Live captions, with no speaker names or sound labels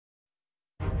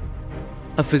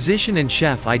A physician and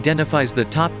chef identifies the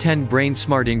top 10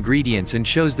 brain-smart ingredients and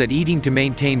shows that eating to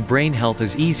maintain brain health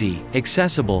is easy,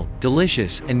 accessible,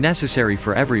 delicious, and necessary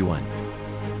for everyone.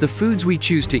 The foods we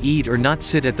choose to eat or not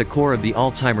sit at the core of the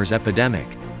Alzheimer's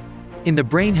epidemic. In the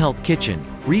Brain Health Kitchen,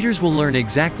 readers will learn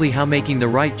exactly how making the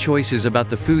right choices about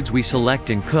the foods we select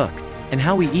and cook, and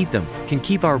how we eat them, can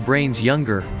keep our brains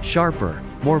younger, sharper,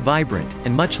 more vibrant,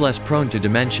 and much less prone to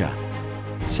dementia.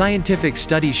 Scientific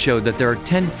studies show that there are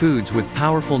 10 foods with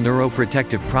powerful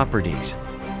neuroprotective properties.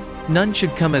 None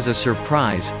should come as a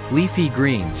surprise: leafy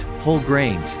greens, whole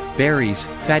grains, berries,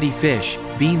 fatty fish,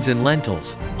 beans and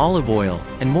lentils, olive oil,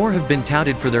 and more have been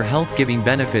touted for their health-giving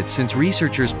benefits since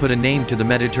researchers put a name to the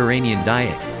Mediterranean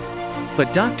diet.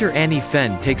 But Dr. Annie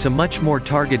Fenn takes a much more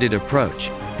targeted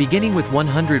approach, beginning with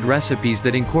 100 recipes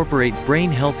that incorporate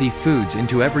brain-healthy foods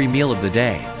into every meal of the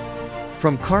day.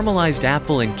 From caramelized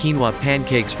apple and quinoa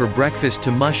pancakes for breakfast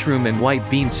to mushroom and white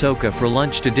bean soca for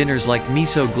lunch to dinners like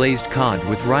miso glazed cod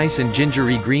with rice and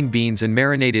gingery green beans and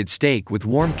marinated steak with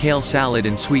warm kale salad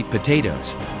and sweet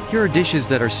potatoes, here are dishes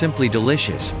that are simply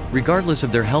delicious, regardless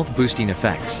of their health-boosting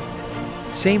effects.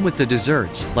 Same with the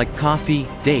desserts, like coffee,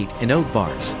 date, and oat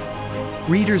bars.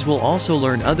 Readers will also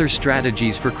learn other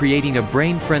strategies for creating a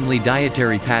brain-friendly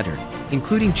dietary pattern,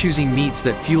 including choosing meats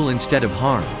that fuel instead of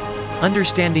harm,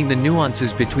 understanding the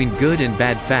nuances between good and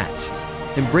bad fats,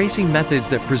 embracing methods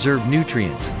that preserve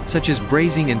nutrients, such as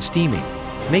braising and steaming,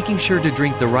 making sure to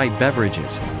drink the right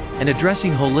beverages, and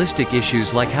addressing holistic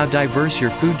issues like how diverse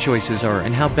your food choices are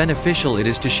and how beneficial it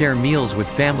is to share meals with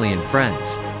family and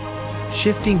friends.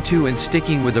 Shifting to and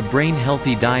sticking with a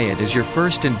brain-healthy diet is your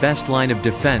first and best line of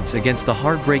defense against the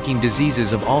heartbreaking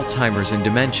diseases of Alzheimer's and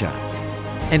dementia.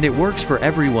 And it works for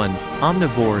everyone: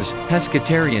 omnivores,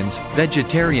 pescatarians,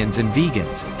 vegetarians and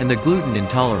vegans, and the gluten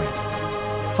intolerant.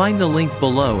 Find the link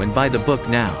below and buy the book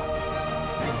now.